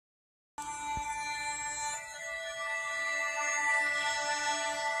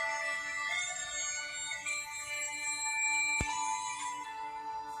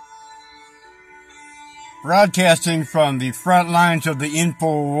Broadcasting from the front lines of the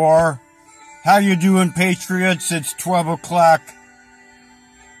info war. How you doing, patriots? It's 12 o'clock.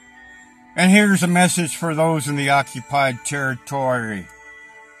 And here's a message for those in the occupied territory.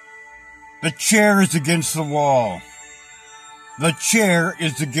 The chair is against the wall. The chair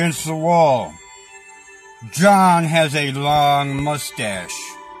is against the wall. John has a long mustache.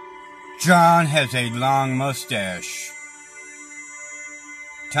 John has a long mustache.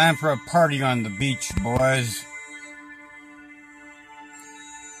 Time for a party on the beach, boys.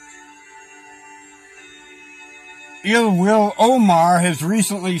 Ill Will Omar has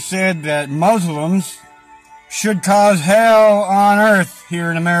recently said that Muslims should cause hell on earth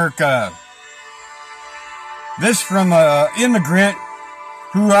here in America. This from an immigrant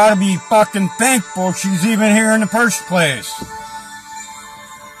who ought to be fucking thankful she's even here in the first place.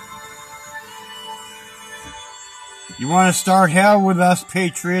 You want to start hell with us,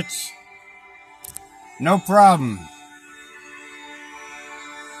 patriots? No problem.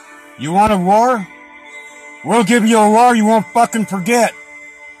 You want a war? We'll give you a war you won't fucking forget.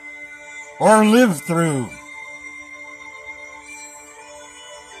 Or live through.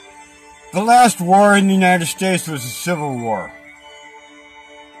 The last war in the United States was a civil war.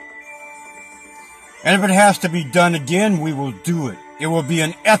 And if it has to be done again, we will do it. It will be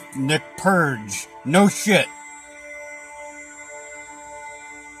an ethnic purge. No shit.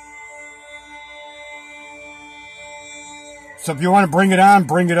 So if you want to bring it on,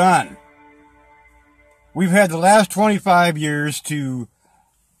 bring it on. We've had the last 25 years to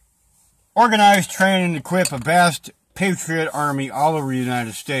organize, train, and equip a vast patriot army all over the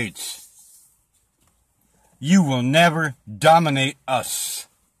United States. You will never dominate us.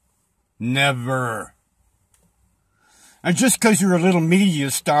 Never. And just because you're a little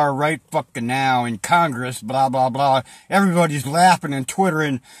media star right fucking now in Congress, blah, blah, blah, everybody's laughing and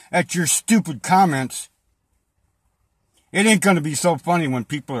twittering at your stupid comments. It ain't going to be so funny when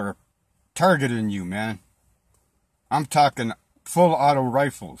people are targeting you, man. I'm talking full auto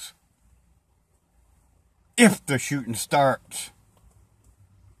rifles. If the shooting starts,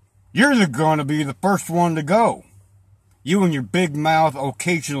 you're going to be the first one to go. You and your big mouth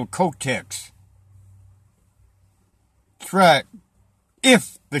occasional Kotex. That's right.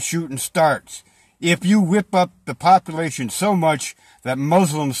 If the shooting starts. If you whip up the population so much that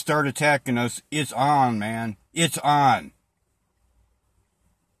Muslims start attacking us, it's on, man. It's on.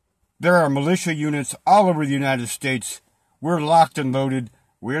 There are militia units all over the United States. We're locked and loaded.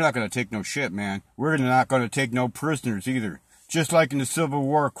 We're not going to take no shit, man. We're not going to take no prisoners either. Just like in the Civil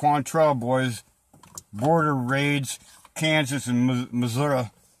War, Quantrell boys, border raids, Kansas and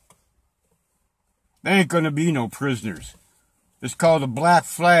Missouri. There ain't going to be no prisoners. It's called the Black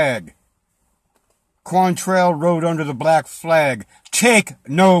Flag. Quantrell rode under the Black Flag. Take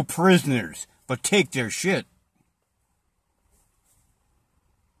no prisoners, but take their shit.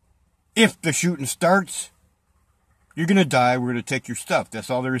 If the shooting starts, you're going to die. We're going to take your stuff. That's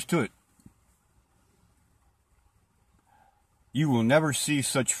all there is to it. You will never see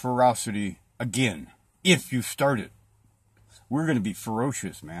such ferocity again if you start it. We're going to be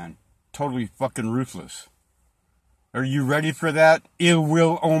ferocious, man. Totally fucking ruthless. Are you ready for that, Ill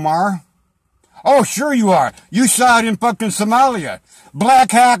Will Omar? Oh, sure you are. You saw it in fucking Somalia.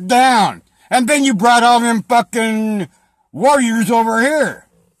 Black Hawk down. And then you brought all them fucking warriors over here.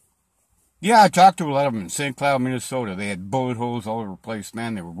 Yeah, I talked to a lot of them in St. Cloud, Minnesota. They had bullet holes all over the place,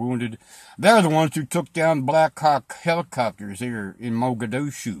 man. They were wounded. They're the ones who took down Black Hawk helicopters here in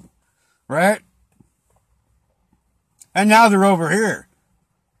Mogadishu. Right? And now they're over here,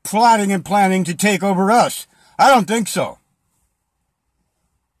 plotting and planning to take over us. I don't think so.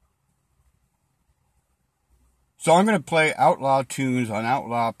 So I'm going to play outlaw tunes on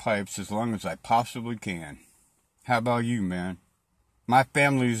outlaw pipes as long as I possibly can. How about you, man? My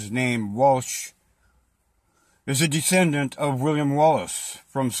family's name, Walsh, is a descendant of William Wallace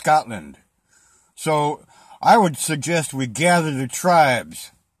from Scotland. So I would suggest we gather the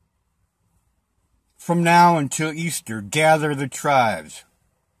tribes. From now until Easter, gather the tribes.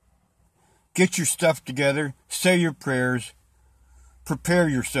 Get your stuff together, say your prayers, prepare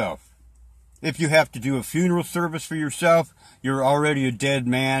yourself. If you have to do a funeral service for yourself, you're already a dead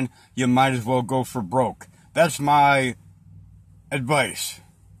man, you might as well go for broke. That's my advice.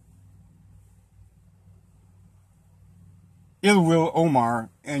 Ill Will Omar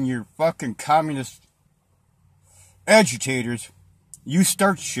and your fucking communist agitators, you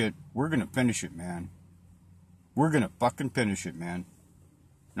start shit, we're gonna finish it, man. We're gonna fucking finish it, man.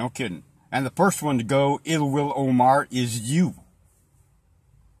 No kidding. And the first one to go, Ill Will Omar, is you.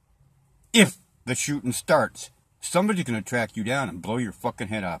 If the shooting starts, somebody's gonna track you down and blow your fucking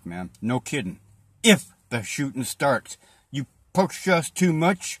head off, man. No kidding. If the shooting starts. You push us too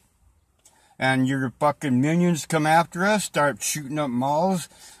much, and your fucking minions come after us, start shooting up malls,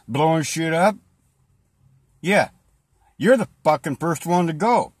 blowing shit up. Yeah, you're the fucking first one to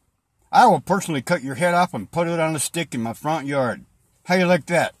go. I will personally cut your head off and put it on a stick in my front yard. How you like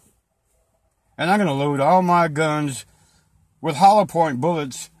that? And I'm going to load all my guns with hollow point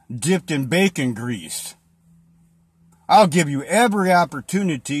bullets dipped in bacon grease. I'll give you every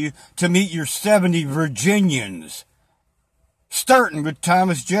opportunity to meet your 70 Virginians, starting with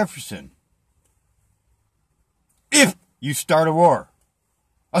Thomas Jefferson. If you start a war,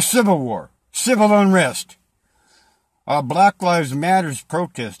 a civil war, civil unrest, a Black Lives Matters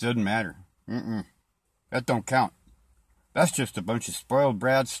protest doesn't matter. That don't count. That's just a bunch of spoiled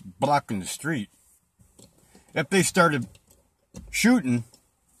brats blocking the street. If they started shooting,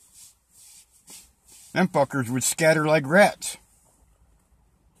 them fuckers would scatter like rats.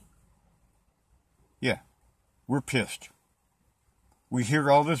 Yeah, we're pissed. We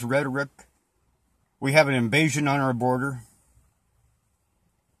hear all this rhetoric. We have an invasion on our border.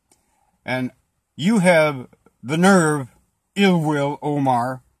 And you have the nerve, ill will,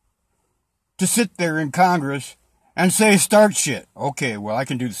 Omar, to sit there in Congress and say start shit. Okay, well, I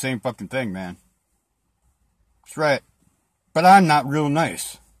can do the same fucking thing, man. That's right. But I'm not real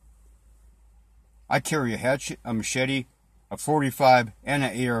nice. I carry a hatchet, a machete, a 45, and an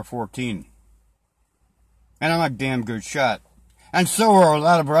AR-14. And I'm a damn good shot. And so are a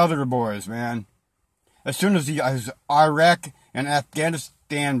lot of our other boys, man. As soon as the Iraq and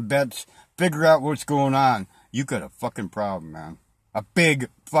Afghanistan vets figure out what's going on, you got a fucking problem, man. A big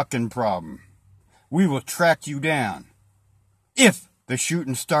fucking problem. We will track you down. If the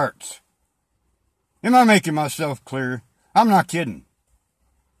shooting starts. Am I making myself clear? I'm not kidding.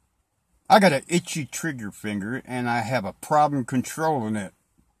 I got an itchy trigger finger, and I have a problem controlling it.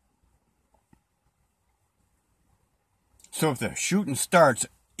 So if the shooting starts,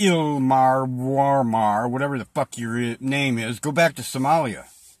 Ilmar, Warmar, whatever the fuck your name is, go back to Somalia.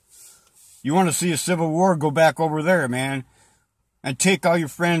 You want to see a civil war, go back over there, man. And take all your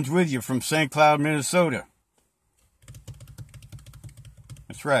friends with you from St. Cloud, Minnesota.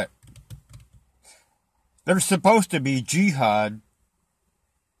 That's right. There's supposed to be jihad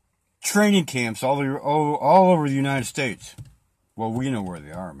training camps all over the United States. Well, we know where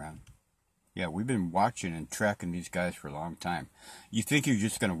they are, man. Yeah, we've been watching and tracking these guys for a long time. You think you're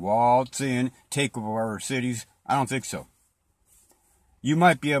just going to waltz in, take over our cities? I don't think so. You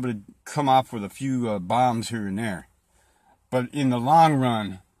might be able to come off with a few bombs here and there. But in the long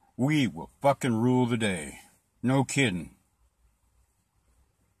run, we will fucking rule the day. No kidding.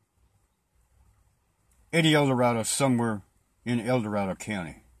 Eddie Eldorado somewhere in El Dorado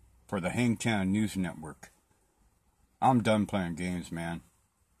County for the Hangtown News Network. I'm done playing games, man.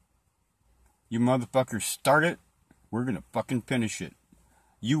 You motherfuckers start it, we're gonna fucking finish it.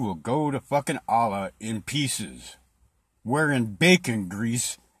 You will go to fucking Allah in pieces, wearing bacon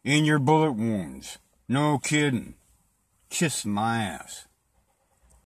grease in your bullet wounds. No kidding. Kiss my ass.